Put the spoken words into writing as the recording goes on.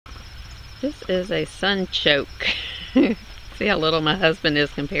This is a sunchoke. See how little my husband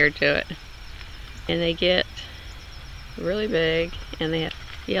is compared to it. And they get really big, and they have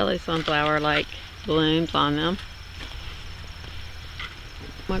yellow sunflower-like blooms on them.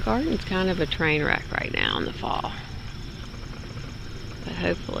 My garden's kind of a train wreck right now in the fall. But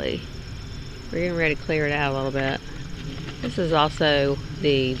hopefully, we're getting ready to clear it out a little bit. This is also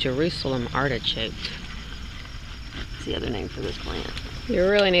the Jerusalem Artichokes. That's the other name for this plant. You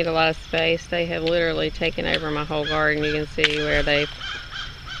really need a lot of space. They have literally taken over my whole garden. You can see where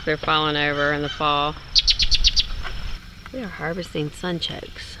they're falling over in the fall. We are harvesting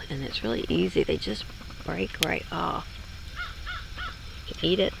sunchokes, and it's really easy. They just break right off. You can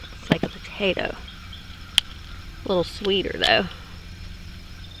eat it. It's like a potato. A little sweeter though.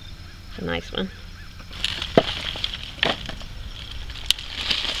 It's a nice one.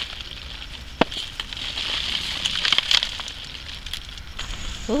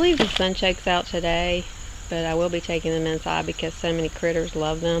 We'll leave the sunchokes out today, but I will be taking them inside because so many critters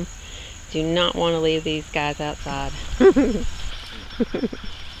love them. Do not want to leave these guys outside.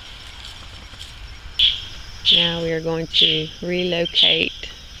 Now we are going to relocate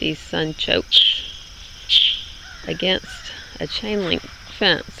these sunchokes against a chain link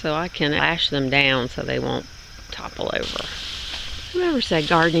fence so I can lash them down so they won't topple over. Whoever said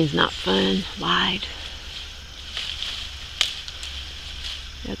gardening's not fun lied.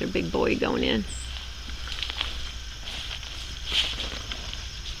 Another big boy going in.